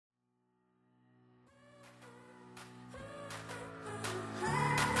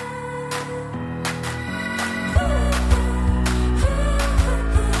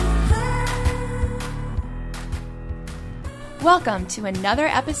Welcome to another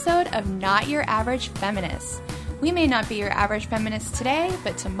episode of Not Your Average Feminist. We may not be your average feminist today,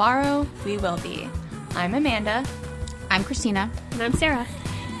 but tomorrow we will be. I'm Amanda. I'm Christina. And I'm Sarah.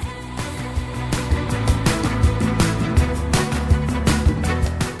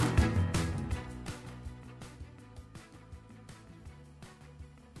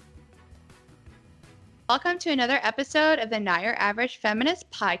 Welcome to another episode of the Not Your Average Feminist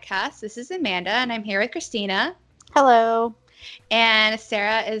podcast. This is Amanda, and I'm here with Christina. Hello. And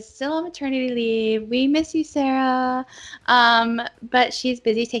Sarah is still on maternity leave. We miss you, Sarah. But she's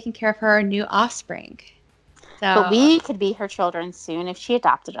busy taking care of her new offspring. So. But we could be her children soon if she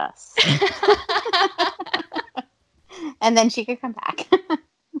adopted us. And then she could come back.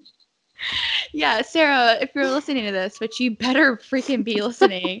 Yeah, Sarah, if you're listening to this, which you better freaking be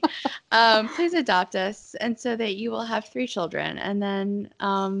listening, please adopt us, and so that you will have 3 children, and then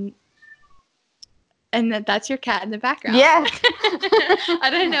that's your cat in the background. Yeah. I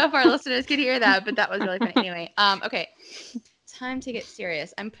don't know if our listeners could hear that, but that was really funny. Anyway, okay, time to get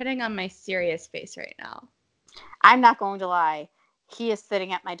serious. I'm putting on my serious face right now. I'm not going to lie. He is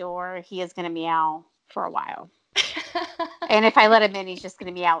sitting at my door. He is going to meow for a while. And if I let him in, he's just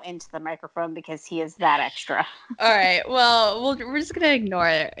going to meow into the microphone because he is that extra. All right. Well, we're just going to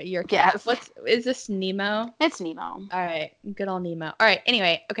ignore your cat. Yes. Is this Nemo? It's Nemo. All right. Good old Nemo. All right.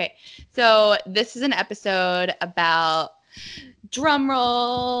 Anyway. Okay. So this is an episode about drumroll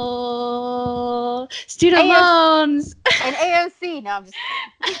student loans. And AOC. No, I'm just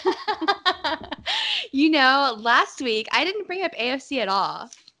kidding. Last week I didn't bring up AOC at all.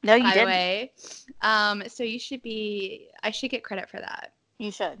 No, you didn't. By the way. So I should get credit for that.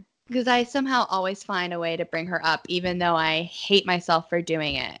 You should. Because I somehow always find a way to bring her up, even though I hate myself for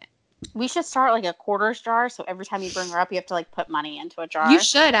doing it. We should start like a quarters jar, so every time you bring her up, you have to like put money into a jar. You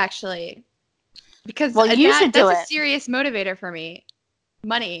should actually. Because that's a serious motivator for me.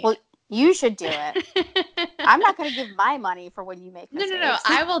 Money. Well, you should do it. I'm not going to give my money for when you make mistakes. No.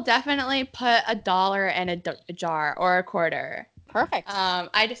 I will definitely put $1 in a jar or a quarter. Perfect.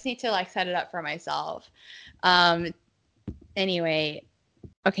 I just need to set it up for myself. Anyway,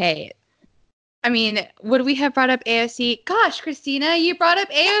 okay. I mean, would we have brought up AOC? Gosh, Christina, you brought up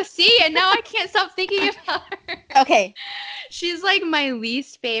AOC, and now I can't stop thinking about her. Okay. She's like my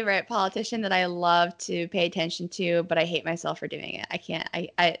least favorite politician that I love to pay attention to, but I hate myself for doing it. I can't. I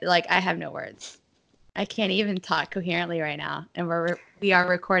have no words. I can't even talk coherently right now, and we are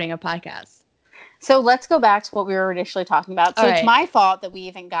recording a podcast. So let's go back to what we were initially talking about. So it's my fault that we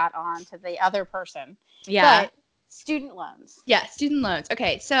even got on to the other person. Yeah. But student loans. Yeah, student loans.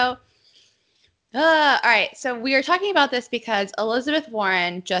 Okay, so, all right. So we are talking about this because Elizabeth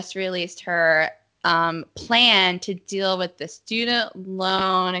Warren just released her plan to deal with the student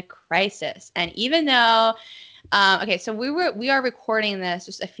loan crisis. And even though, so we are recording this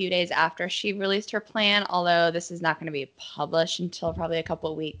just a few days after she released her plan, although this is not going to be published until probably a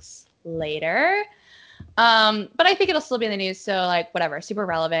couple of weeks later. But I think it'll still be in the news, so whatever, super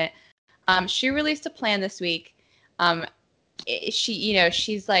relevant. She released a plan this week.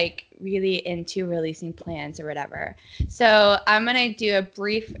 She's really into releasing plans or whatever. So I'm gonna do a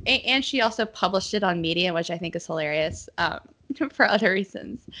brief, and she also published it on Medium, which I think is hilarious. For other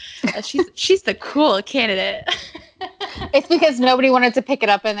reasons, she's the cool candidate. It's because nobody wanted to pick it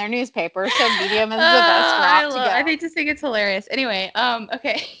up in their newspaper, so Medium is the best route to go. I just think it's hilarious. Anyway,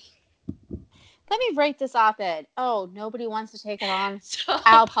 okay. Let me write this op-ed. Oh, nobody wants to take it on? So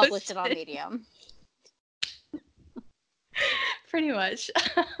I'll publish it on Medium. Pretty much.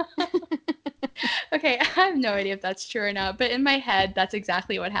 Okay, I have no idea if that's true or not, but in my head, that's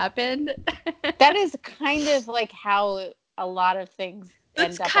exactly what happened. That is kind of how a lot of things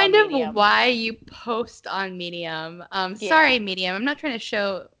That's end up kind on of Medium. Why you post on Medium. Yeah. Sorry, Medium. I'm not trying to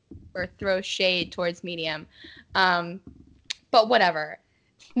show or throw shade towards Medium. But whatever.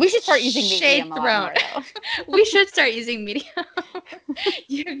 We should start using Medium a lot more, We should start using Medium. If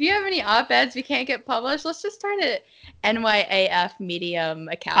you have any op-eds we can't get published, let's just start an NYAF Medium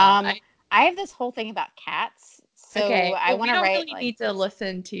account. I have this whole thing about cats, so okay. I want to write. We don't really need to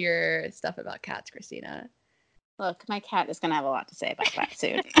listen to your stuff about cats, Christina. Look, my cat is going to have a lot to say about that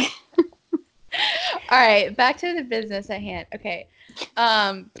soon. All right, back to the business at hand. Okay,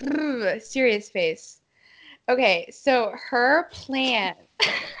 serious face. Okay, so her plan.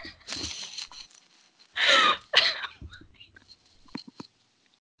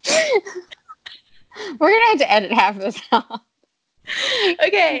 We're gonna have to edit half of this out.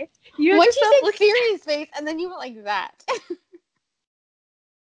 Okay, once you said serious face, and then you went like that.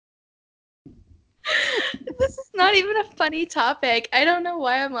 This is not even a funny topic. I don't know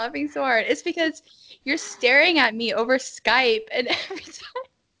why I'm laughing so hard. It's because you're staring at me over Skype, and every time.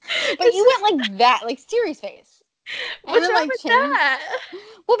 But you went like that, like serious face. What's wrong with that?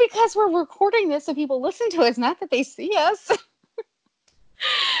 Well, because we're recording this so people listen to us, not that they see us.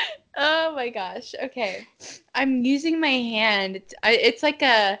 Oh my gosh. Okay. I'm using my hand. It's like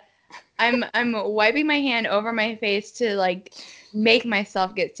I'm wiping my hand over my face to like make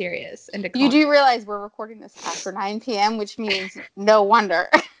myself get serious and to calm. You do realize we're recording this after 9 p.m., which means no wonder.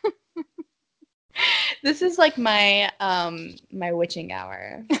 This is like my my witching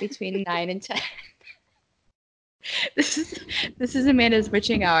hour between 9 and 10. This is Amanda's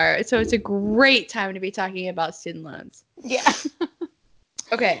witching hour. So it's a great time to be talking about student loans. Yeah.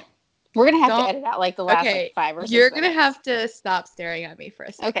 Okay. We're going to have to edit out like the last like 5 or 6 You're minutes. going to have to stop staring at me for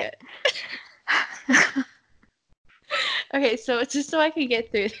a second. Okay. Okay, so just so I can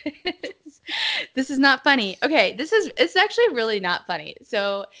get through this. This is not funny. Okay, it's actually really not funny.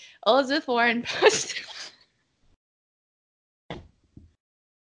 So Elizabeth Warren posted.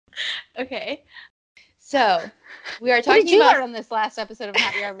 Okay. So we are talking about. What did you learn on this last episode of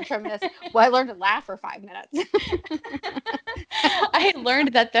Not Your Average Feminist? Well, I learned to laugh for 5 minutes. I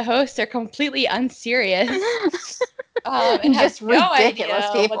learned that the hosts are completely unserious. And just no ridiculous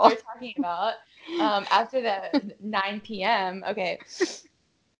idea people. what they're talking about after the 9 p.m. Okay.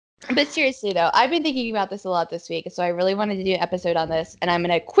 But seriously, though, I've been thinking about this a lot this week, so I really wanted to do an episode on this, and I'm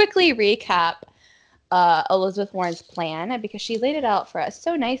going to quickly recap Elizabeth Warren's plan because she laid it out for us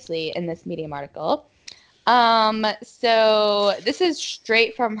so nicely in this Medium article. So this is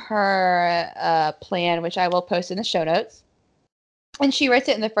straight from her plan, which I will post in the show notes. And she writes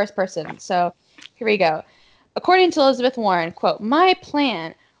it in the first person. So here we go. According to Elizabeth Warren, quote, "My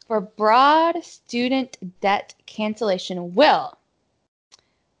plan for broad student debt cancellation will,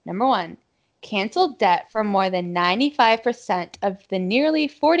 number 1, cancel debt for more than 95% of the nearly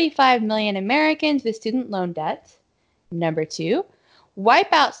 45 million Americans with student loan debt. Number 2,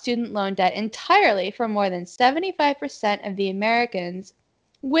 wipe out student loan debt entirely for more than 75% of the Americans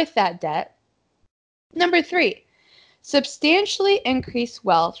with that debt. Number 3, substantially increase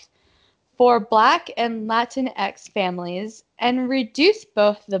wealth for Black and Latinx families and reduce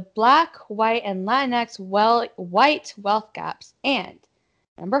both the Black, white, and Latinx white wealth gaps. And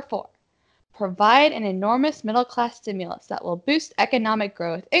number 4, provide an enormous middle-class stimulus that will boost economic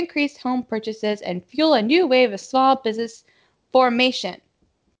growth, increase home purchases, and fuel a new wave of small business formation."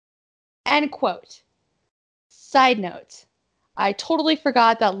 End quote. Side note, I totally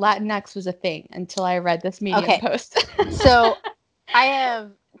forgot that Latinx was a thing until I read this Medium post. So I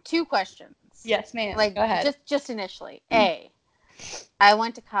have 2 questions. Yes, ma'am. Like, go ahead. Just initially. A, I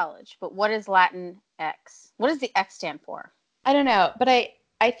went to college, but what is Latinx? What does the X stand for? I don't know, but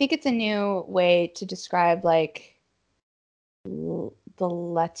I think it's a new way to describe like the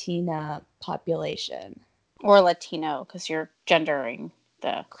Latina population. Or Latino, because you're gendering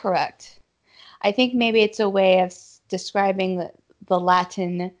the... Correct. I think maybe it's a way of describing the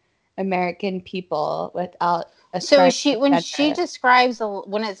Latin American people without a. So when she describes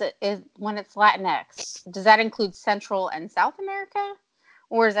when it's Latinx, does that include Central and South America,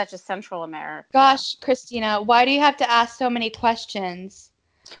 or is that just Central America? Gosh, Christina, why do you have to ask so many questions?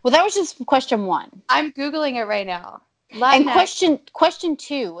 Well, that was just question 1. I'm Googling it right now. Latinx. And question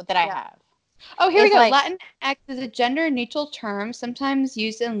 2 that I have. Oh, here we go. Latinx is a gender-neutral term sometimes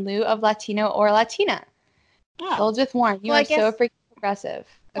used in lieu of Latino or Latina. Oh. Elizabeth Warren, you are so freaking progressive.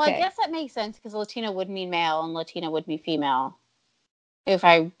 Well, I guess that makes sense because Latino would mean male and Latina would mean female. If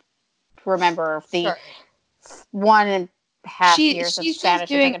I remember the 1.5 years of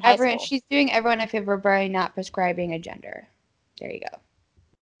Spanish in high school. She's doing everyone a favor by not prescribing a gender. There you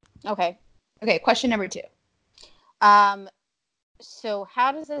go. Okay. Okay, question number 2. So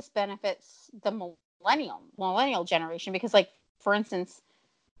how does this benefit the millennial generation? Because, like, for instance,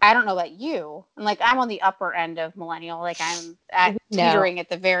 I don't know about you, and like I'm on the upper end of millennial, like I'm teetering at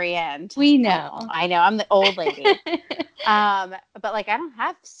the very end. We know. I know. I'm the old lady. But like I don't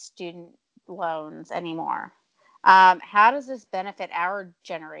have student loans anymore. How does this benefit our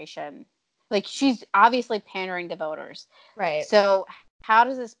generation? Like she's obviously pandering to voters. Right. So how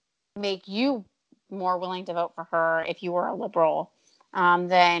does this make you more willing to vote for her if you were a liberal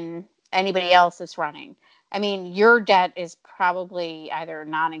than anybody else that's running? I mean, your debt is probably either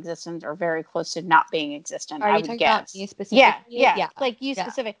non-existent or very close to not being existent. Are you talking about me specifically? Yeah, like you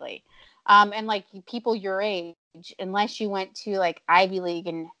specifically. And like people your age, unless you went to like Ivy League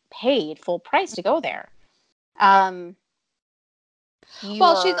and paid full price to go there.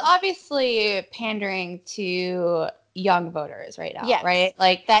 Well, she's You're obviously pandering to young voters right now, yes, right?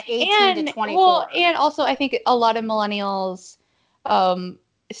 Like, that 18 to and well, 24. and also I think a lot of millennials um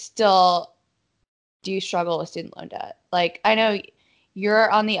still do struggle with student loan debt. Like, I know you're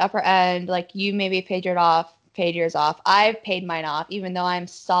on the upper end, like you maybe paid yours off. I've paid mine off, even though I'm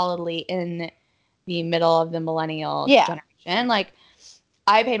solidly in the middle of the millennial Yeah. generation. Like,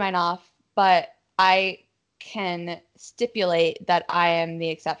 I paid mine off, but I can stipulate that I am the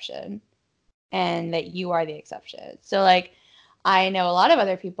exception and that you are the exception. So, like, I know a lot of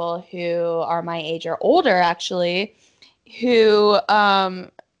other people who are my age or older, actually, who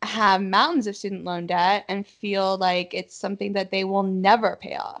have mountains of student loan debt and feel like it's something that they will never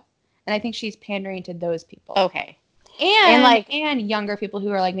pay off. And I think she's pandering to those people. Okay. And And like, younger people who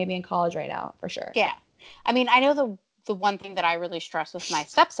are like maybe in college right now, for sure. yeah. I mean, I know the one thing that I really stress with my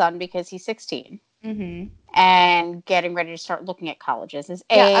stepson, because he's 16 Mm-hmm. and getting ready to start looking at colleges, is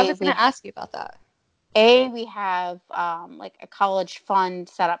Yeah, I was going to ask you about that. we have like a college fund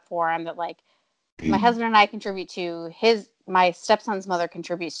set up for him that like my husband and I contribute to, my stepson's mother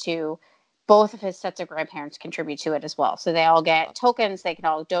contributes to, both of his sets of grandparents contribute to it as well. So they all get tokens. They can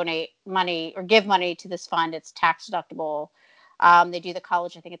all donate money or give money to this fund. It's tax deductible. They do the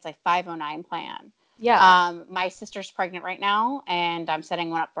college, I think it's like 509 plan. Yeah. My sister's pregnant right now, and I'm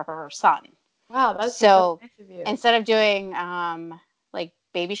setting one up for her son. Wow, that's So nice of you. instead of doing like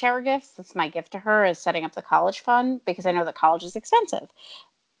baby shower gifts, that's my gift to her, is setting up the college fund, because I know that college is expensive.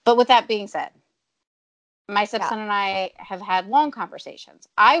 But with that being said, my stepson and I have had long conversations.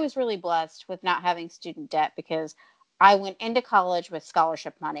 I was really blessed with not having student debt because I went into college with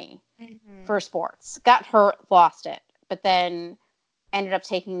scholarship money for sports, got hurt, lost it, but then ended up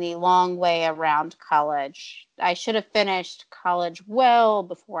taking the long way around college. I should have finished college well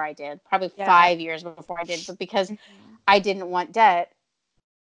before I did, probably 5 years before I did, but because I didn't want debt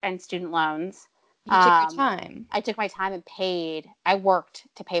and student loans, You took your time. I took my time and paid. I worked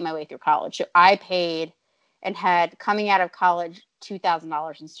to pay my way through college. So I paid and had, coming out of college,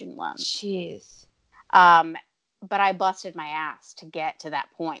 $2,000 in student loans. Jeez. But I busted my ass to get to that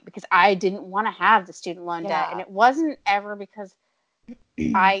point because I didn't want to have the student loan debt. And it wasn't ever because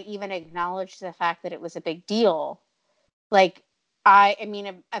I even acknowledged the fact that it was a big deal. Like, I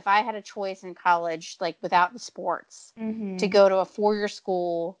mean, if I had a choice in college, like without the sports, to go to a 4-year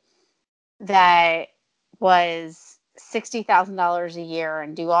school that was $60,000 a year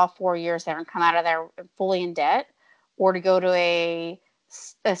and do all 4 years there and come out of there fully in debt, or to go to a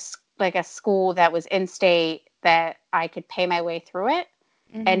school that was in state that I could pay my way through it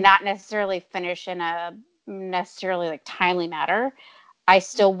and not necessarily finish in a necessarily like timely manner, I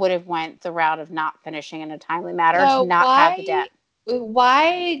still would have went the route of not finishing in a timely manner to not have the debt.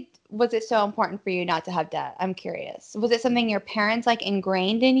 Why was it so important for you not to have debt? I'm curious. Was it something your parents like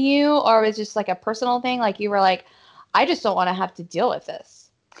ingrained in you, or was it just like a personal thing? Like you were like, I just don't want to have to deal with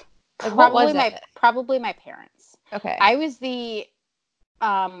this. Like, what was it? Probably my parents. Okay. I was the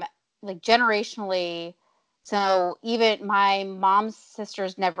like generationally. So even my mom's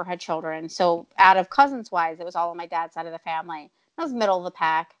sisters never had children. So out of cousins wise, it was all on my dad's side of the family. I was middle of the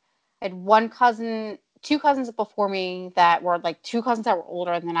pack. I had two cousins before me that were like two cousins that were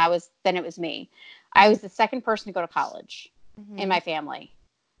older than then it was me. I was the second person to go to college in my family.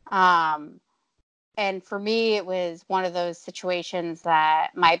 And for me, it was one of those situations that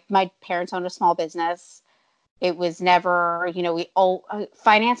my parents owned a small business. It was never,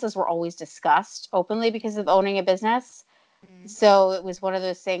 finances were always discussed openly because of owning a business. So it was one of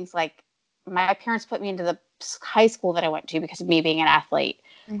those things like my parents put me into the high school that I went to because of me being an athlete.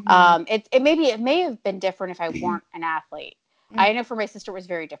 It may have been different if I weren't an athlete. I know for my sister it was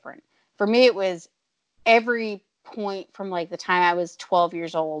very different. For me, it was every point from like the time I was 12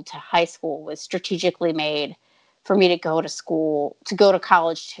 years old to high school was strategically made for me to go to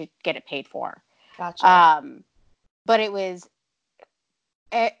college to get it paid for. Gotcha. But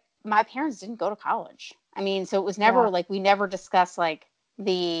my parents didn't go to college. I mean, so it was never like we never discussed like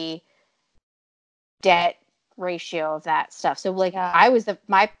the debt ratio of that stuff. So like I was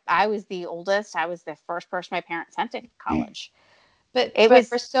the oldest. I was the first person my parents sent to college. But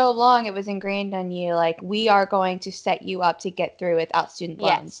for so long, it was ingrained on you, like, we are going to set you up to get through without student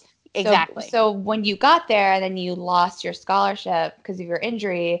loans. Yes, exactly. So when you got there and then you lost your scholarship because of your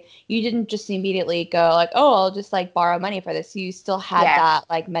injury, you didn't just immediately go like, oh, I'll just like borrow money for this. You still had that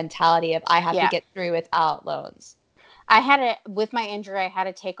like mentality of I have to get through without loans. With my injury, I had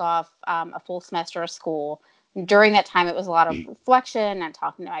to take off a full semester of school. And during that time, it was a lot of reflection and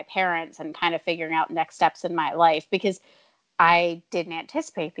talking to my parents and kind of figuring out next steps in my life because I didn't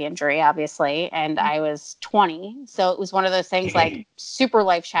anticipate the injury, obviously, and I was 20. So it was one of those things like super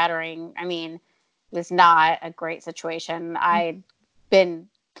life shattering. I mean, it was not a great situation. I'd been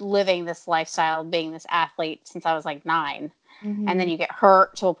living this lifestyle, being this athlete since I was like 9. And then you get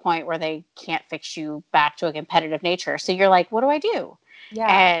hurt to a point where they can't fix you back to a competitive nature. So you're like, what do I do? Yeah.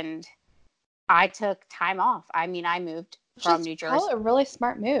 And I took time off. I mean, I moved from New Jersey. Probably a really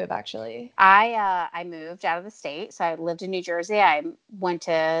smart move, actually. I moved out of the state. So I lived in New Jersey. I went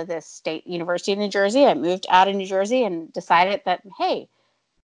to the State University of New Jersey. I moved out of New Jersey and decided that, hey,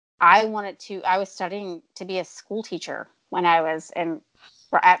 I was studying to be a school teacher when I was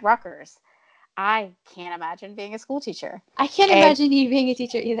at Rutgers. I can't imagine being a school teacher. I can't imagine you being a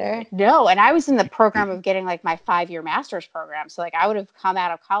teacher either. No, and I was in the program of getting like my 5-year master's program. So like I would have come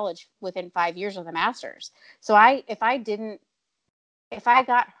out of college within 5 years with a master's. So if I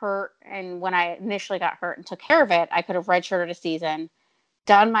got hurt, and when I initially got hurt and took care of it, I could have redshirted a season,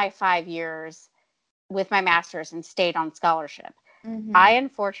 done my 5 years with my master's and stayed on scholarship. I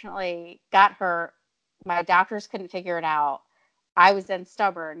unfortunately got hurt. My doctors couldn't figure it out. I was then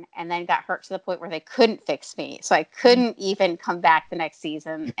stubborn and then got hurt to the point where they couldn't fix me. So I couldn't even come back the next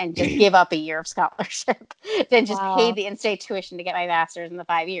season and just give up a year of scholarship, then just pay the in-state tuition to get my master's in the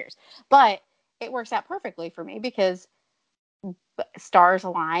 5 years. But it works out perfectly for me because stars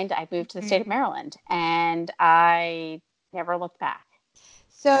aligned. I moved to the state of Maryland and I never looked back.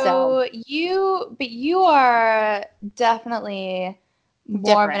 So you are definitely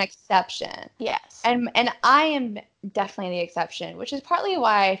more of an exception. Yes. And I am definitely the exception, which is partly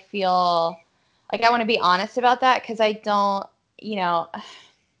why I feel like I want to be honest about that, because I don't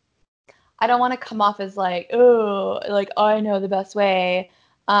want to come off as like, oh, like I know the best way.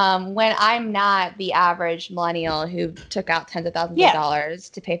 When I'm not the average millennial who took out tens of thousands of dollars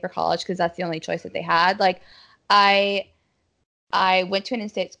to pay for college because that's the only choice that they had. Like I went to an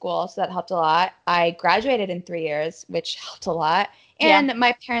in-state school, so that helped a lot. I graduated in 3 years, which helped a lot. And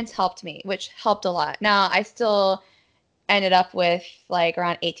my parents helped me, which helped a lot. Now, I still ended up with like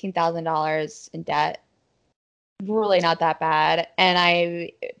around $18,000 in debt. Really not that bad. And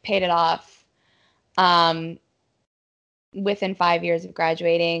I paid it off within 5 years of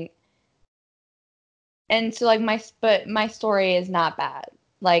graduating. And so like my story is not bad.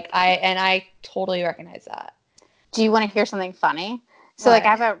 Like I totally recognize that. Do you want to hear something funny? So like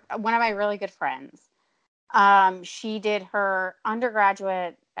I have one of my really good friends. She did her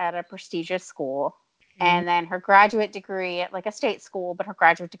undergraduate at a prestigious school and then her graduate degree at like a state school, but her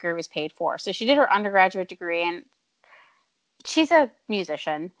graduate degree was paid for. So she did her undergraduate degree, and she's a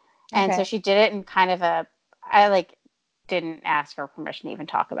musician. And so she did it in kind of I like didn't ask her permission to even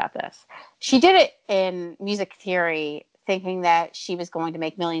talk about this. She did it in music theory, thinking that she was going to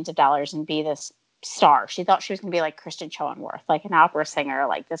make millions of dollars and be this star. She thought she was going to be like Kristen Chenoweth, like an opera singer,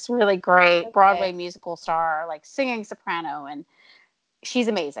 like this really great Broadway musical star, like singing soprano. And she's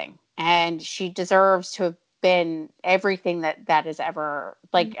amazing. And she deserves to have been everything that is ever,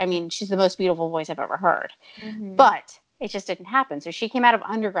 like, I mean, she's the most beautiful voice I've ever heard. But it just didn't happen. So she came out of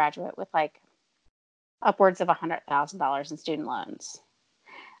undergraduate with like upwards of $100,000 in student loans.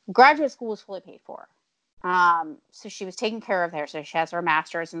 Graduate school was fully paid for. So she was taken care of there. So she has her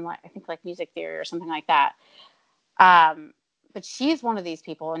master's in, like, I think like music theory or something like that. But she's one of these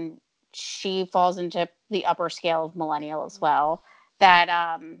people, and she falls into the upper scale of millennial as well,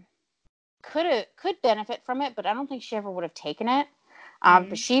 that could benefit from it, but I don't think she ever would have taken it.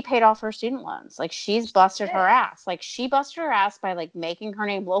 But she paid off her student loans. Like she's busted her ass. Like she busted her ass by like making her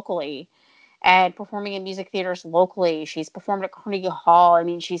name locally and performing in music theaters locally. She's performed at Carnegie Hall. I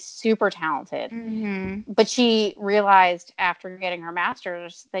mean, she's super talented. But she realized after getting her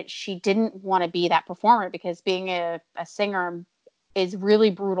master's that she didn't want to be that performer, because being a singer is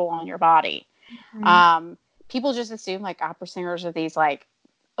really brutal on your body. People just assume like opera singers are these like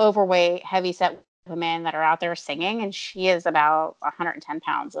overweight, heavy-set women that are out there singing, and she is about 110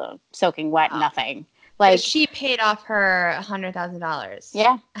 pounds of soaking wet nothing. Like she paid off her $100,000.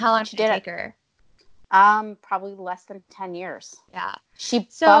 Yeah. How long did it take her? Probably less than 10 years. Yeah. She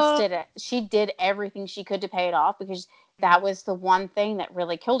busted it. She did everything she could to pay it off, because that was the one thing that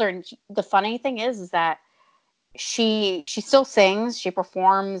really killed her. And the funny thing is that she still sings. She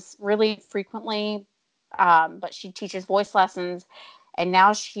performs really frequently, but she teaches voice lessons. And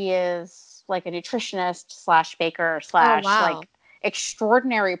now she is like a nutritionist / baker / like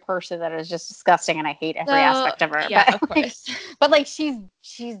extraordinary person that is just disgusting, and I hate every aspect of her. Yeah, but, of course. But like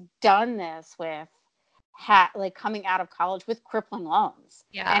she's done this with like coming out of college with crippling loans,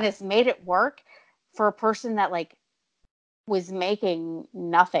 and has made it work for a person that like was making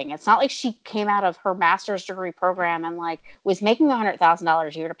nothing. It's not like she came out of her master's degree program and like was making $100,000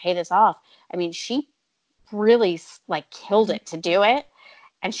 a year to pay this off. I mean, she really like killed it to do it,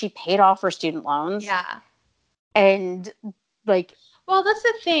 and she paid off her student loans. Yeah. And like, well, that's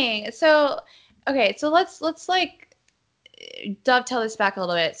the thing. So, okay, so let's like dovetail this back a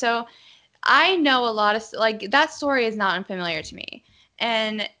little bit. So, I know a lot of like that story is not unfamiliar to me,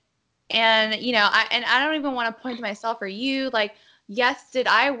 and you know, I don't even want to point to myself or you. Like, yes, did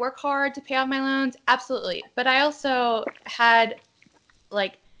I work hard to pay off my loans? Absolutely, but I also had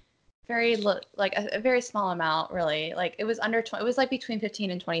like like a very small amount, really. Like it was under 20, it was like between 15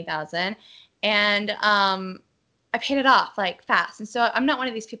 and 20,000, and I paid it off like fast. And so I'm not one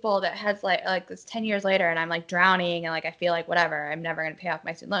of these people that has like this 10 years later and I'm like drowning and like I feel like whatever, I'm never going to pay off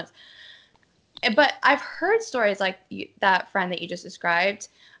my student loans. But I've heard stories like that friend that you just described.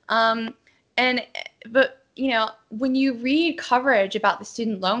 But you know, when you read coverage about the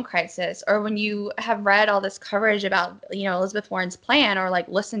student loan crisis, or when you have read all this coverage about, you know, Elizabeth Warren's plan, or like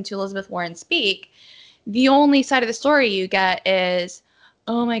listen to Elizabeth Warren speak, the only side of the story you get is,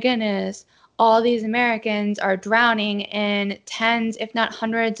 oh my goodness, all these Americans are drowning in tens, if not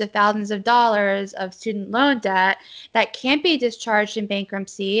hundreds of thousands of dollars of student loan debt that can't be discharged in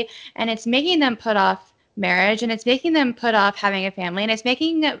bankruptcy, and it's making them put off marriage, and it's making them put off having a family, and it's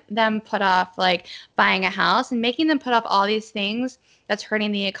making them put off like buying a house, and making them put off all these things that's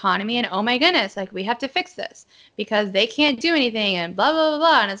hurting the economy. And oh my goodness, like we have to fix this because they can't do anything, and blah blah blah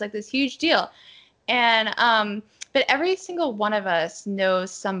blah, and it's like this huge deal. And but every single one of us knows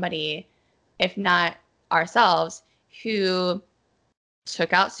somebody, if not ourselves, who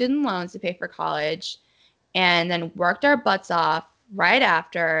took out student loans to pay for college and then worked our butts off right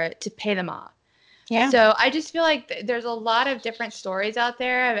after to pay them off. yeah. So I just feel like there's a lot of different stories out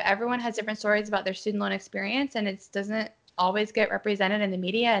there. Everyone has different stories about their student loan experience, and it doesn't always get represented in the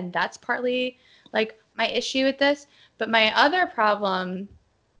media. And that's partly like my issue with this. But my other problem,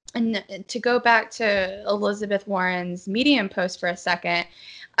 and to go back to Elizabeth Warren's Medium post for a second,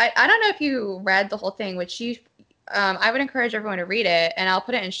 I don't know if you read the whole thing, which I would encourage everyone to read it, and I'll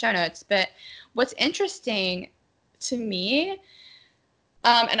put it in show notes. But what's interesting to me,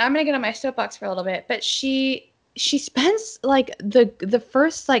 and I'm gonna get on my soapbox for a little bit, but she spends like the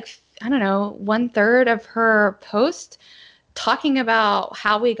first like I don't know 1/3 of her post talking about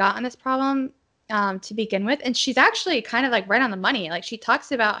how we got in this problem to begin with, and she's actually kind of like right on the money. Like she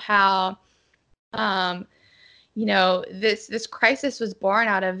talks about how you know, this crisis was born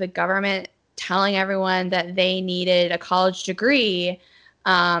out of the government telling everyone that they needed a college degree.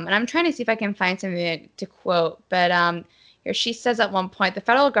 And I'm trying to see if I can find something to quote, but here she says at one point, the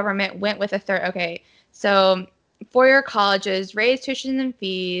federal government went with a third. Okay, so four-year colleges raised tuition and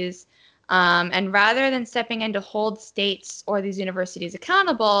fees, and rather than stepping in to hold states or these universities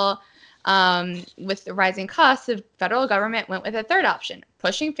accountable, with the rising costs, the federal government went with a third option,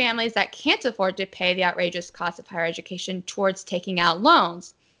 pushing families that can't afford to pay the outrageous cost of higher education towards taking out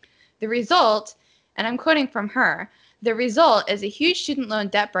loans. The result, and I'm quoting from her, the result is a huge student loan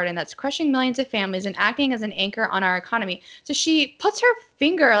debt burden that's crushing millions of families and acting as an anchor on our economy. So she puts her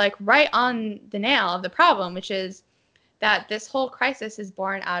finger like right on the nail of the problem, which is that this whole crisis is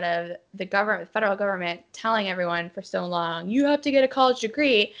born out of the federal government telling everyone for so long, you have to get a college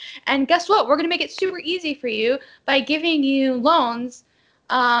degree. And guess what? We're going to make it super easy for you by giving you loans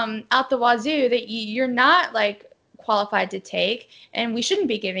out the wazoo that you're not like qualified to take, and we shouldn't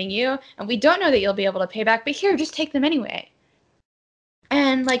be giving you, and we don't know that you'll be able to pay back, but here, just take them anyway.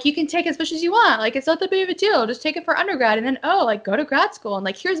 And like you can take as much as you want. Like it's not that big of a deal. Just take it for undergrad, and then like go to grad school, and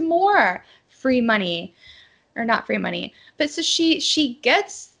like here's more free money. Or not free money. But so she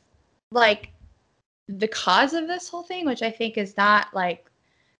gets like the cause of this whole thing, which I think is not like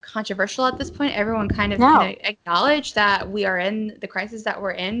controversial at this point. Everyone kind of acknowledged that we are in the crisis that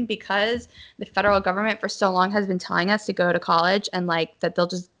we're in because the federal government for so long has been telling us to go to college and like that they'll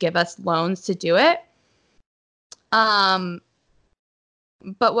just give us loans to do it. But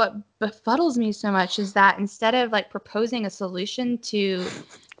what befuddles me so much is that instead of like proposing a solution to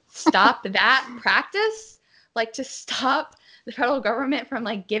stop that practice, like to stop the federal government from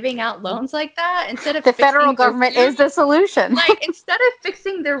like giving out loans like that, instead of the federal government is the solution. Like instead of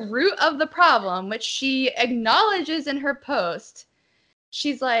fixing the root of the problem, which she acknowledges in her post,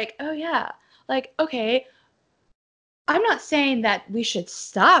 she's like, oh yeah, like, okay, I'm not saying that we should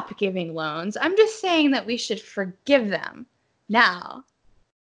stop giving loans. I'm just saying that we should forgive them now.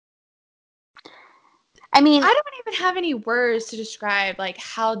 I mean, I don't even have any words to describe like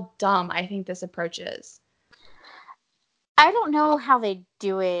how dumb I think this approach is. I don't know how they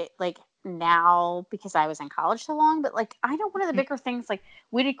do it. Like, now because I was in college so long, but like I know one of the bigger things, like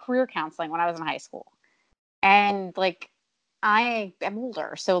we did career counseling when I was in high school. And like I am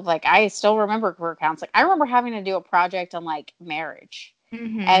older, so like I still remember career counseling. I remember having to do a project on like marriage.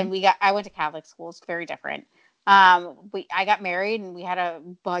 Mm-hmm. And I went to Catholic school, it's very different. I got married and we had to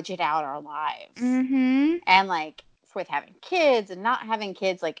budget out our lives. Mm-hmm. And like with having kids and not having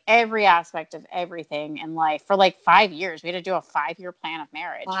kids, like every aspect of everything in life for like 5 years. We had to do a 5-year plan of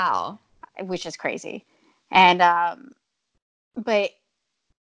marriage. Wow. Which is crazy. And but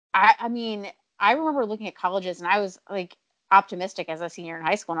I mean, I remember looking at colleges and I was like optimistic as a senior in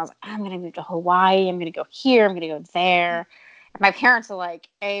high school, and I was like, I'm going to move to Hawaii. I'm going to go here. I'm going to go there. And my parents are like,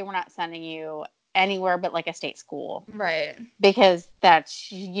 "Hey, we're not sending you anywhere but like a state school." Right. Because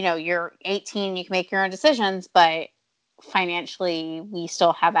that's, you're 18, you can make your own decisions, but financially we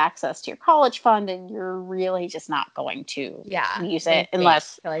still have access to your college fund and you're really just not going to use it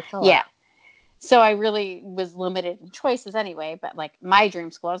unless, like, yeah. So I really was limited in choices anyway, but like my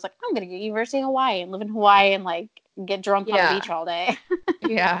dream school, I was like, I'm going to go to University of Hawaii and live in Hawaii and like get drunk on the beach all day.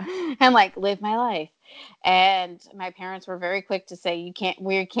 Yeah. And like live my life. And my parents were very quick to say,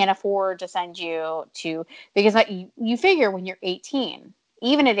 we can't afford to send you to, because you figure when you're 18,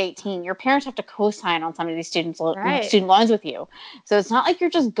 even at 18, your parents have to co-sign on some of these student loans with you. So it's not like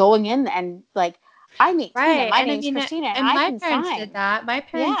you're just going in and like, I'm 18 and my name's Christina and I my can parents sign. did that. My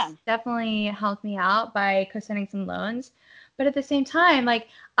parents definitely helped me out by co-signing some loans. But at the same time, like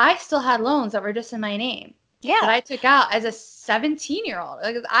I still had loans that were just in my name. Yeah. That I took out as a 17-year-old.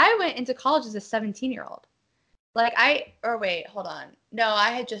 Like I went into college as a 17-year-old. Like wait, hold on. No,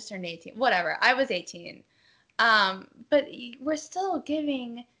 I had just turned 18. Whatever. I was 18. But we're still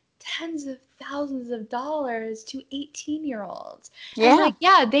giving tens of thousands of dollars to 18-year-olds. Yeah. And like,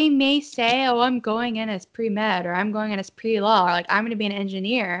 yeah, they may say, oh, I'm going in as pre-med or I'm going in as pre-law or like I'm going to be an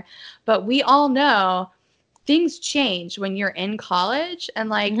engineer. But we all know things change when you're in college and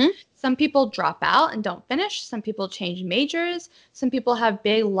like some people drop out and don't finish. Some people change majors. Some people have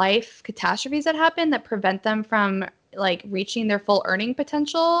big life catastrophes that happen that prevent them from like reaching their full earning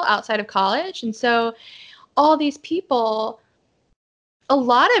potential outside of college. And so all these people, a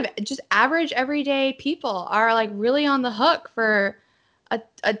lot of just average everyday people are like really on the hook for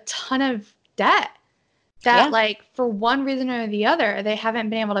a ton of debt that like for one reason or the other they haven't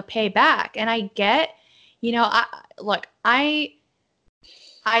been able to pay back. And I get,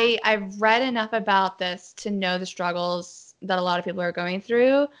 I've read enough about this to know the struggles that a lot of people are going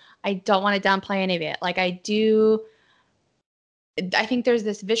through. I don't want to downplay any of it. Like I think there's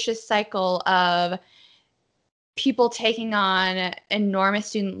this vicious cycle of people taking on enormous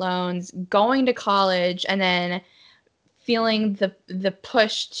student loans, going to college, and then feeling the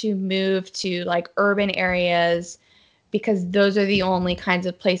push to move to like urban areas because those are the only kinds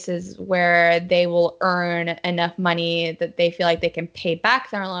of places where they will earn enough money that they feel like they can pay back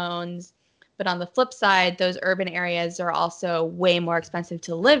their loans. But on the flip side, those urban areas are also way more expensive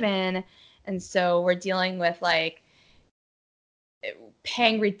to live in. And so we're dealing with like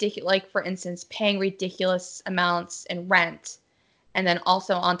paying ridiculous amounts in rent, and then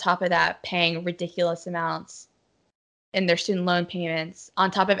also on top of that paying ridiculous amounts in their student loan payments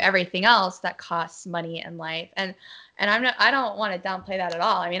on top of everything else that costs money in life. And I don't want to downplay that at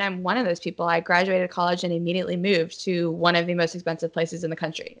all. I mean, I'm one of those people. I graduated college and immediately moved to one of the most expensive places in the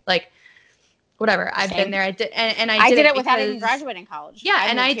country. Like whatever. I've been there. I did it because, without even graduating college. Yeah,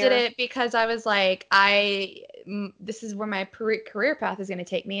 I did it because I was like, this is where my career path is going to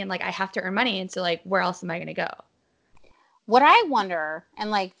take me, and like I have to earn money, and so like where else am I going to go? What I wonder, and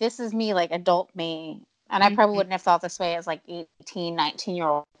like this is me, like adult me, and I probably wouldn't have thought this way as like 18,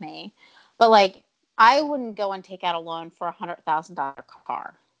 19-year-old me, but like I wouldn't go and take out a loan for $100,000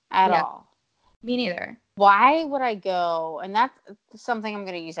 car at all. Me neither. Why would I go? And that's something I'm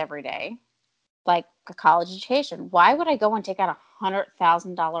going to use every day, like a college education. Why would I go and take out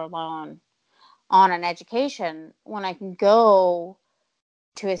 $100,000 loan on an education when I can go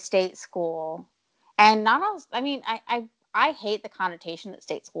to a state school? And not all, I mean, I hate the connotation that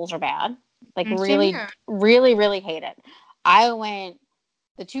state schools are bad. Like really, really, really hate it.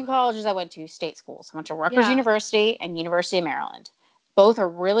 The two colleges I went to, state schools. I went to Rutgers University and University of Maryland. Both are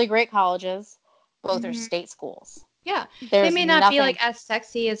really great colleges. Both are state schools. Yeah. They may not be like as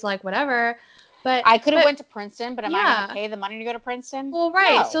sexy as like whatever, but I could have went to Princeton, but am I going to pay the money to go to Princeton? Well,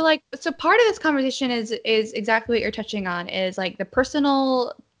 right. No. So part of this conversation is exactly what you're touching on, is like the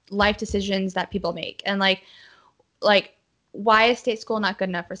personal life decisions that people make. And like why is state school not good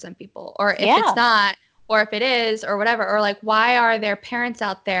enough for some people? Or if it's not, or if it is, or whatever, or like why are there parents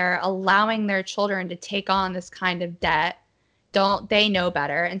out there allowing their children to take on this kind of debt don't they know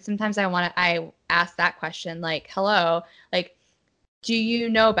better? And sometimes I ask that question, like, hello, like, do you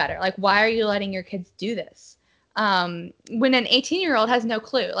know better? Like, why are you letting your kids do this? When an 18-year-old has no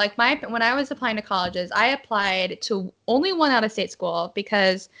clue. Like when I was applying to colleges, I applied to only one out-of-state school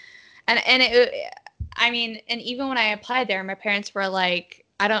because, and even when I applied there, my parents were like,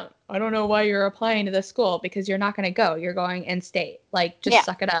 I don't know why you're applying to this school because you're not going to go. You're going in state. Like, just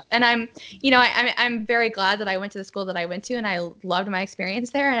suck it up. And I'm very glad that I went to the school that I went to, and I loved my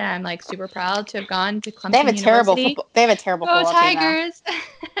experience there. And I'm like super proud to have gone to Clemson University. They have a terrible Go football Tigers! Team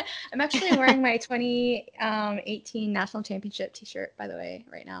now. I'm actually wearing my 2018 national championship T-shirt, by the way,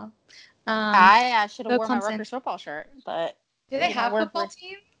 right now. I should have worn my Rutgers football shirt, but do they have a football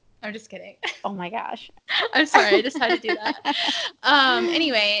team? I'm just kidding. Oh my gosh. I'm sorry. I just had to do that.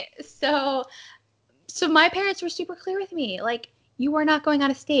 Anyway, so my parents were super clear with me. Like, you are not going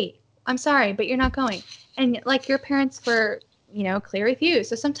out of state. I'm sorry, but you're not going. And like your parents were, clear with you.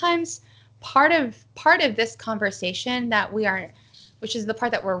 So sometimes part of this conversation that we are, which is the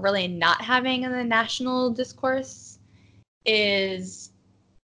part that we're really not having in the national discourse, is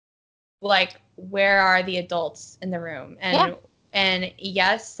like, where are the adults in the room? And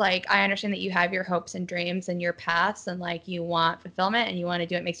yes, like, I understand that you have your hopes and dreams and your paths, and like, you want fulfillment and you want to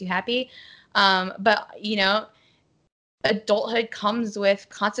do what makes you happy. But adulthood comes with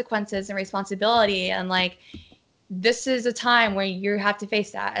consequences and responsibility, and like, this is a time where you have to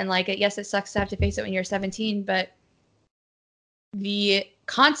face that. And like, yes, it sucks to have to face it when you're 17, but the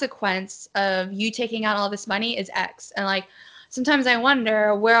consequence of you taking out all this money is X. And like, sometimes I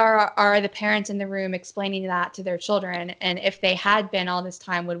wonder, where are the parents in the room explaining that to their children? And if they had been all this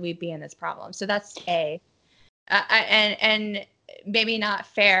time, would we be in this problem? So that's and maybe not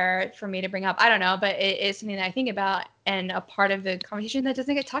fair for me to bring up. I don't know, but it is something that I think about, and a part of the conversation that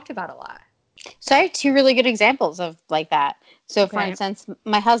doesn't get talked about a lot. So I have two really good examples of like that. So for instance,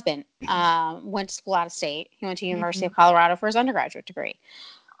 my husband went to school out of state. He went to University of Colorado for his undergraduate degree.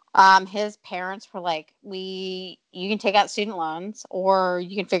 His parents were like, you can take out student loans, or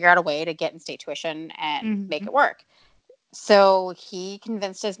you can figure out a way to get in-state tuition and make it work. So he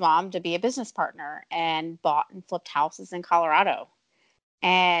convinced his mom to be a business partner and bought and flipped houses in Colorado,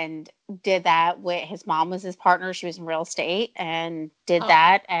 and did that with his mom was his partner. She was in real estate and did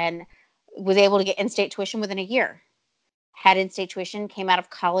that, and was able to get in-state tuition within a year. Had in-state tuition, came out of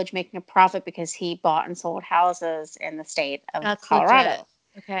college making a profit because he bought and sold houses in the state of Colorado. Legit.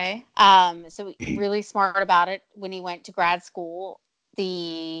 Okay. So really smart about it. When he went to grad school,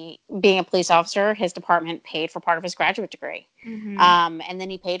 being a police officer, his department paid for part of his graduate degree. And then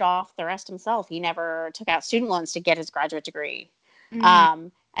he paid off the rest himself. He never took out student loans to get his graduate degree.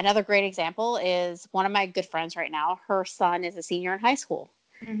 Another great example is one of my good friends right now. Her son is a senior in high school.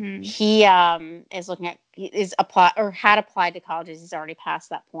 He is looking at had applied to colleges. He's already past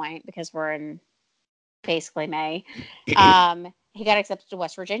that point because we're in basically May. He got accepted to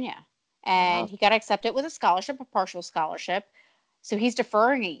West Virginia, and he got accepted with a scholarship, a partial scholarship. So he's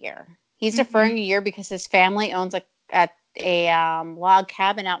deferring a year. He's deferring a year because his family owns a log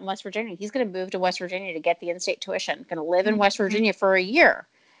cabin out in West Virginia. He's going to move to West Virginia to get the in-state tuition. Going to live in West Virginia for a year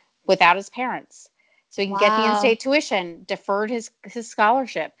without his parents, so he can get the in-state tuition, deferred his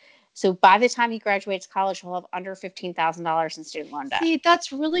scholarship. So by the time he graduates college, he'll have under $15,000 in student loan debt. See,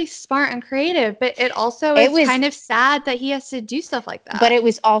 that's really smart and creative, but it also is kind of sad that he has to do stuff like that. But it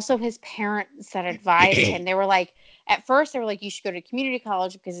was also his parents that advised him. They were like, at first, they were like, you should go to community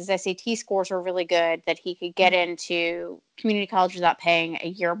college because his SAT scores were really good, that he could get into community college without paying a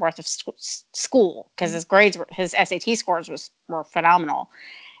year worth of school because his SAT scores were phenomenal.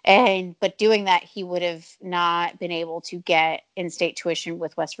 But doing that, he would have not been able to get in-state tuition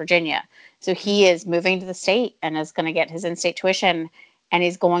with West Virginia. So he is moving to the state and is going to get his in-state tuition, and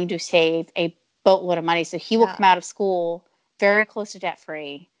he's going to save a boatload of money. So he will come out of school very close to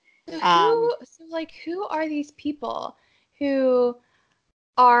debt-free. Who are these people who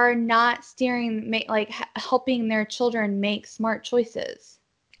are not helping their children make smart choices?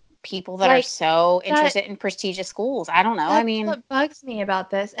 People that are so interested in prestigious schools. I don't know. I mean, what bugs me about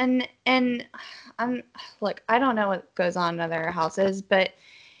this, and I don't know what goes on in other houses, but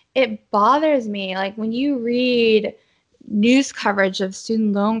it bothers me. Like, when you read news coverage of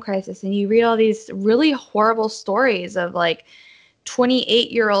student loan crisis, and you read all these really horrible stories of like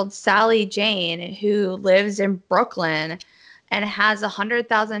 28-year-old Sally Jane who lives in Brooklyn and has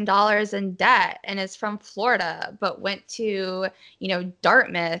 $100,000 in debt and is from Florida, but went to,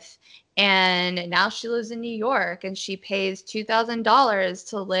 Dartmouth, and now she lives in New York, and she pays $2,000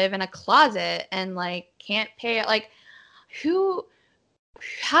 to live in a closet and like can't pay it. Like, who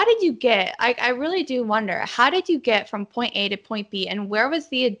how did you get, I really do wonder, how did you get from point A to point B, and where was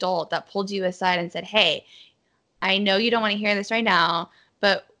the adult that pulled you aside and said, hey, I know you don't want to hear this right now,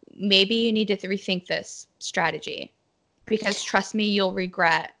 but maybe you need to rethink this strategy, because trust me, you'll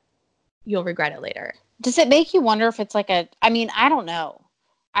regret it later. Does it make you wonder if it's like I mean, I don't know.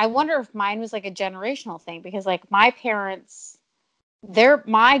 I wonder if mine was like a generational thing, because like my grandparents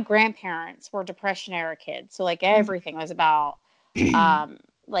were Depression era kids. So like everything was about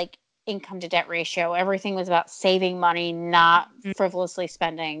like income to debt ratio. Everything was about saving money, not frivolously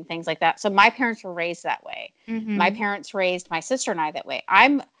spending, things like that. So my parents were raised that way. Mm-hmm. My parents raised my sister and I that way.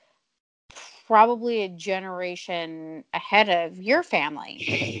 I'm probably a generation ahead of your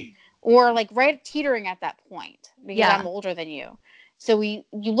family, or like right teetering at that point, because I'm older than you. So you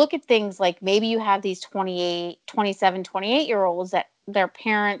look at things like, maybe you have these 28, 27, 28-year-olds that their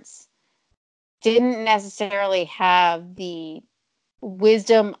parents didn't necessarily have the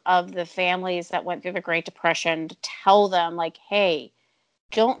wisdom of the families that went through the Great Depression to tell them, like, hey,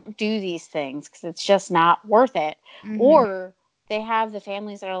 don't do these things because it's just not worth it. Mm-hmm. Or they have the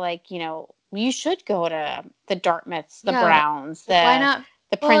families that are like, you should go to the Dartmouths, the Browns, why not?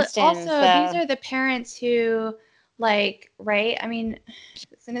 The Princetons. Also, these are the parents who, like, right? I mean,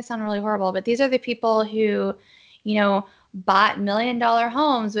 it's going to sound really horrible, but these are the people who, bought $1 million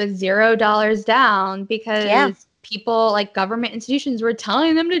homes with $0 down because people, like government institutions, were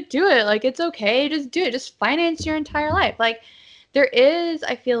telling them to do it. Like, it's okay, just do it. Just finance your entire life. Like, there is,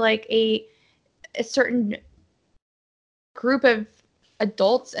 I feel like, a certain group of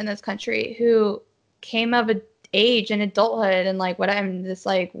adults in this country who came of age and adulthood and like this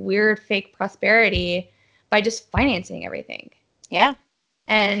like weird fake prosperity by just financing everything. Yeah.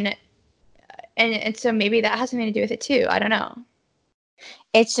 And so maybe that has something to do with it too. I don't know.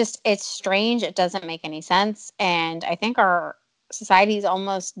 It's strange. It doesn't make any sense. And I think our society is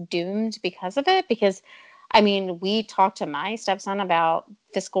almost doomed because of it. Because, I mean, we talk to my stepson about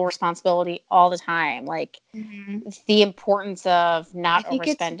fiscal responsibility all the time. Like, the importance of not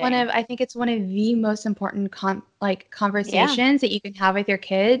overspending. I think it's one of the most important conversations that you can have with your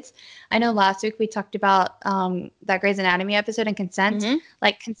kids. I know last week we talked about that Grey's Anatomy episode and consent.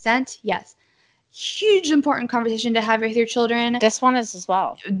 Like, consent, yes. Huge important conversation to have with your children. This one is as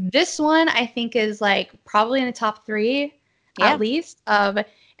well. This one I think is like probably in the top 3 at least of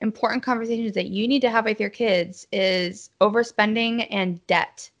important conversations that you need to have with your kids is overspending and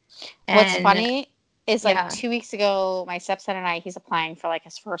debt. What's funny is like 2 weeks ago, my stepson and I, he's applying for like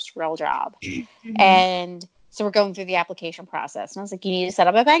his first real job. And so we're going through the application process. And I was like, you need to set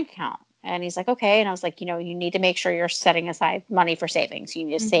up a bank account. And he's like, okay. And I was like, you need to make sure you're setting aside money for savings. You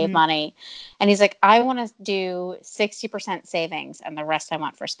need to save money. And he's like, I want to do 60% savings and the rest I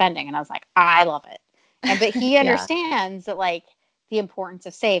want for spending. And I was like, I love it. But he understands that, like, the importance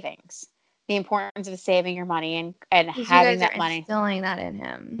of savings, the importance of saving your money and having that money. Instilling that in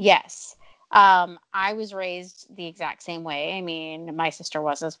him. Yes. I was raised the exact same way. I mean, my sister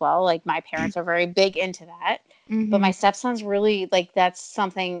was as well. Like, my parents are very big into that. But my stepson's really, like, that's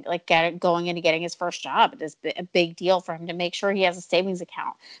something, like, going into getting his first job. It is a big deal for him to make sure he has a savings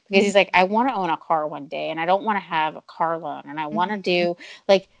account. Because he's like, I want to own a car one day, and I don't want to have a car loan. And I want to do,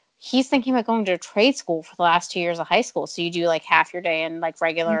 like, he's thinking about going to a trade school for the last 2 years of high school. So you do, like, half your day in, like,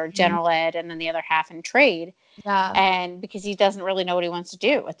 regular general ed and then the other half in trade. Yeah. And because he doesn't really know what he wants to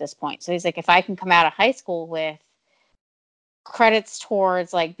do at this point. So he's like, if I can come out of high school with credits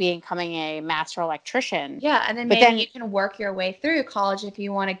towards, like, becoming a master electrician. Yeah, and then maybe you can work your way through college if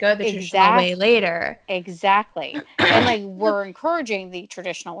you want to go the traditional way later. Exactly. And, like, we're encouraging the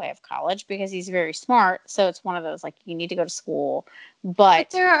traditional way of college because he's very smart. So it's one of those, like, you need to go to school. But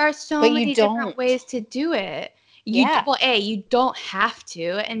there are so many different ways to do it. Well, A, you don't have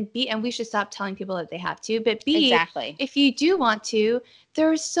to, and B, and we should stop telling people that they have to, but B, if you do want to,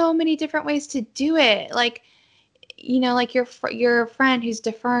 there are so many different ways to do it. Like, like your friend who's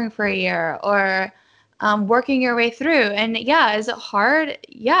deferring for a year, or working your way through. And is it hard?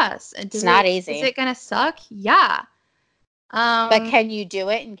 Yes. It's not easy. Is it going to suck? Yeah. But can you do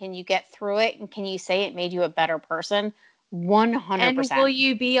it, and can you get through it, and can you say it made you a better person? 100%. And will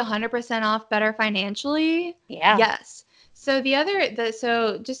you be 100% off better financially? Yeah. Yes. So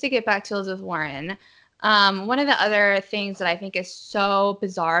so just to get back to Elizabeth Warren, one of the other things that I think is so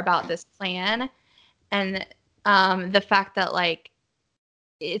bizarre about this plan, and the fact that, like,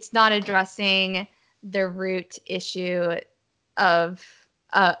 it's not addressing the root issue of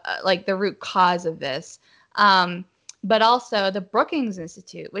like the root cause of this, but also the Brookings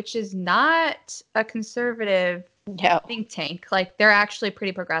Institute, which is not a conservative think tank. Like, they're actually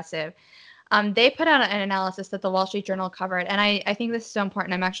pretty progressive. They put out an analysis that the Wall Street Journal covered, and I think this is so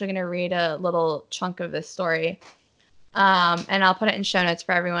important. I'm actually going to read a little chunk of this story, and I'll put it in show notes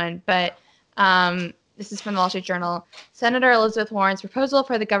for everyone. But this is from the Wall Street Journal. Senator Elizabeth Warren's proposal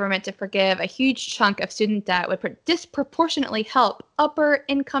for the government to forgive a huge chunk of student debt would disproportionately help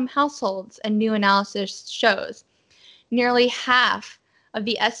upper-income households, a new analysis shows. Nearly half of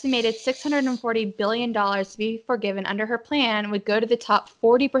the estimated $640 billion to be forgiven under her plan would go to the top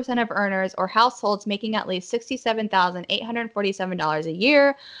 40% of earners or households making at least $67,847 a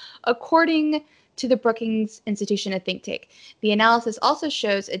year, according to the Brookings Institution, a think tank. The analysis also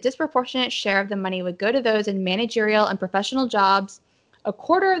shows a disproportionate share of the money would go to those in managerial and professional jobs. A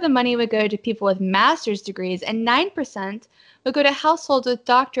quarter of the money would go to people with master's degrees, and 9% would go to households with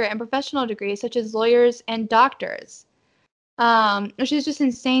doctorate and professional degrees, such as lawyers and doctors. Which is just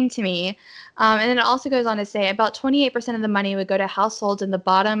insane to me. And then it also goes on to say about 28% of the money would go to households in the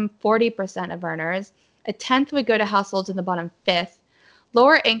bottom 40% of earners. A tenth would go to households in the bottom fifth.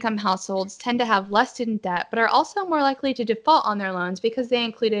 Lower income households tend to have less student debt, but are also more likely to default on their loans because they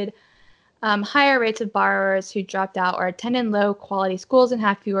included higher rates of borrowers who dropped out or attended low quality schools and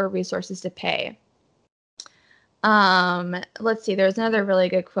have fewer resources to pay. Let's see, there's another really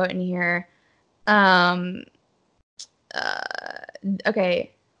good quote in here.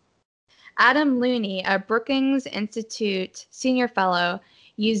 Okay. Adam Looney, a Brookings Institute senior fellow,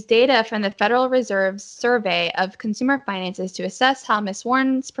 used data from the Federal Reserve's survey of consumer finances to assess how Ms.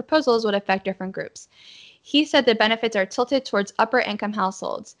 Warren's proposals would affect different groups. He said the benefits are tilted towards upper-income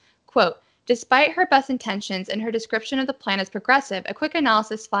households. Quote, despite her best intentions and her description of the plan as progressive, a quick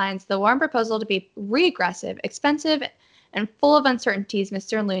analysis finds the Warren proposal to be regressive, expensive, and full of uncertainties,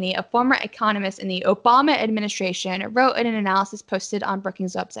 Mr. Looney, a former economist in the Obama administration, wrote in an analysis posted on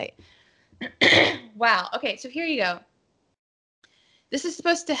Brookings' website. Wow. Okay, so here you go. This is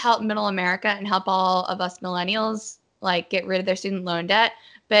supposed to help middle America and help all of us millennials, like, get rid of their student loan debt.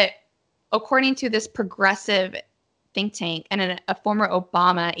 But according to this progressive think tank and a former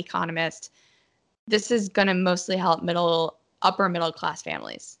Obama economist, this is going to mostly help upper middle class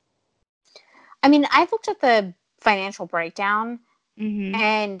families. I mean, I looked at the financial breakdown, mm-hmm.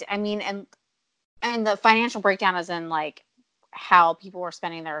 and I mean, and the financial breakdown is in like how people were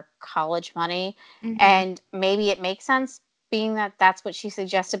spending their college money, mm-hmm. and maybe it makes sense being that that's what she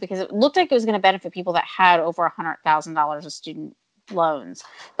suggested, because it looked like it was going to benefit people that had over $100,000 of student loans,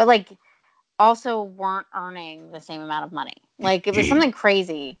 but like also weren't earning the same amount of money. Like it was something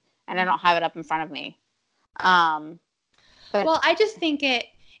crazy, and I don't have it up in front of me. But well, I just think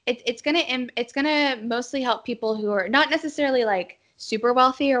it's gonna mostly help people who are not necessarily like super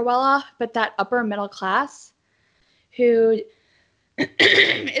wealthy or well off, but that upper middle class who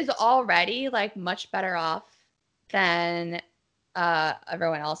is already like much better off than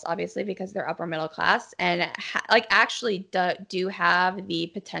everyone else, obviously, because they're upper middle class and like actually do have the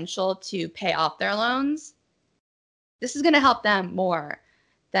potential to pay off their loans. This is going to help them more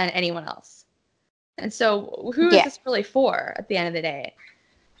than anyone else. And so who is this really for at the end of the day?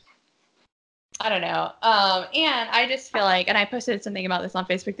 I don't know. And I just feel like, and I posted something about this on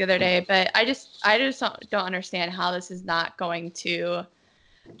Facebook the other day, but I just don't understand how this is not going to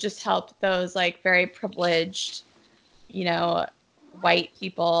just help those like very privileged, white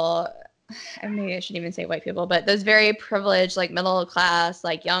people. Maybe I shouldn't even say white people, but those very privileged, like middle class,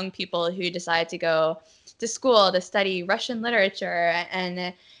 like young people who decide to go to school to study Russian literature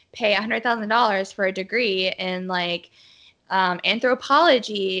and pay $100,000 for a degree in like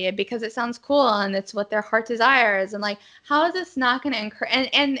anthropology because it sounds cool and it's what their heart desires. And like, how is this not going to encourage?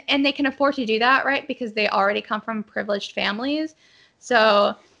 And they can afford to do that, right? Because they already come from privileged families.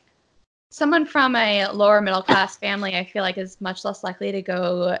 So someone from a lower middle class family, I feel like, is much less likely to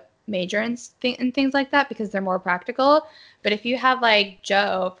go major in things like that because they're more practical. But if you have like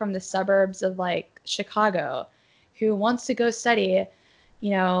Joe from the suburbs of like Chicago who wants to go study,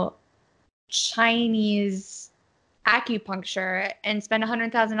 Chinese acupuncture and spend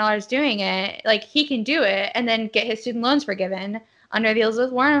 $100,000 doing it, like he can do it and then get his student loans forgiven under the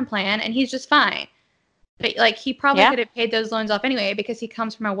Elizabeth Warren plan, and he's just fine. But like he probably could have paid those loans off anyway because he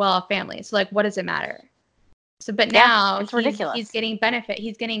comes from a well-off family. So like, what does it matter? So, but now it's ridiculous. He's getting benefit.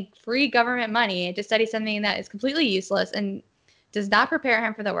 He's getting free government money to study something that is completely useless and does not prepare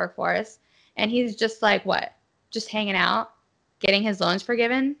him for the workforce. And he's just like, what? Just hanging out, getting his loans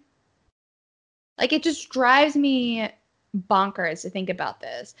forgiven. Like, it just drives me bonkers to think about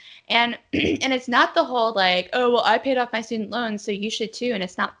this. And it's not the whole like, oh, well, I paid off my student loans, so you should too. And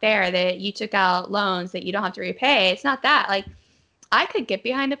it's not fair that you took out loans that you don't have to repay. It's not that. Like, I could get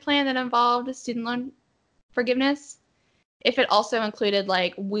behind a plan that involved student loan forgiveness if it also included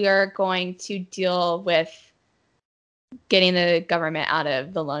like we are going to deal with getting the government out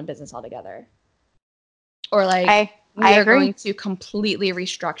of the loan business altogether, or like we are going to completely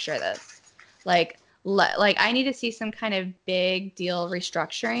restructure this. Like I need to see some kind of big deal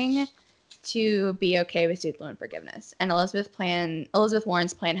restructuring to be okay with student loan forgiveness. And Elizabeth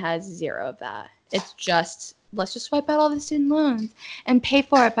Warren's plan has zero of that. It's just, let's just wipe out all the student loans and pay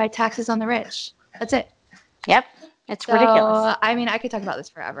for it by taxes on the rich. That's it. Yep. It's ridiculous. I mean, I could talk about this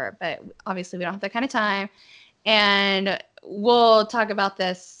forever, but obviously we don't have that kind of time. And we'll talk about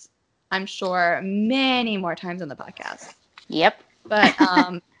this, I'm sure, many more times on the podcast. Yep. But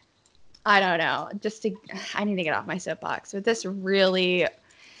I don't know. I need to get off my soapbox. But this really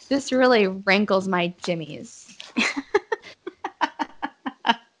rankles my jimmies.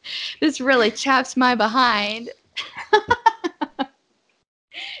 This really chaps my behind.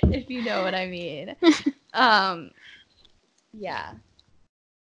 If you know what I mean. Yeah.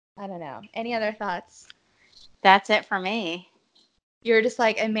 I don't know. Any other thoughts? That's it for me. You're just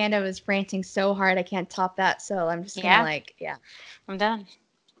like, Amanda was ranting so hard I can't top that, so I'm just gonna I'm done.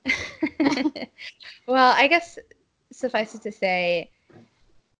 Well, I guess suffice it to say,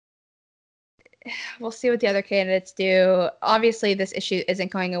 we'll see what the other candidates do. Obviously, this issue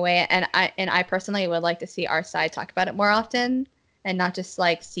isn't going away, and I personally would like to see our side talk about it more often and not just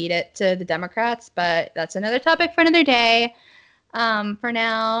like cede it to the Democrats. But that's another topic for another day. For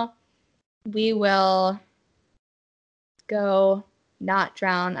now, we will go not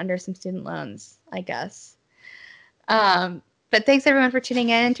drown under some student loans, I guess. But thanks everyone for tuning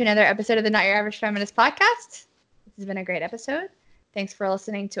in to another episode of the Not Your Average Feminist podcast. This has been a great episode. Thanks for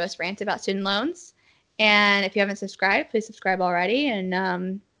listening to us rant about student loans. And if you haven't subscribed, please subscribe already,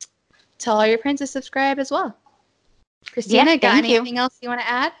 and tell all your friends to subscribe as well. Christina, got anything else you want to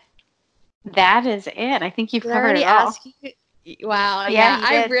add? That is it. I think you've covered it all. Wow. Yeah,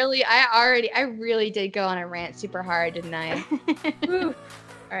 I really did go on a rant super hard, didn't I? Woo.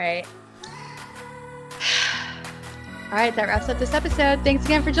 All right. All right, that wraps up this episode. Thanks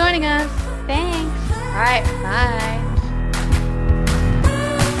again for joining us. Thanks. All right, bye.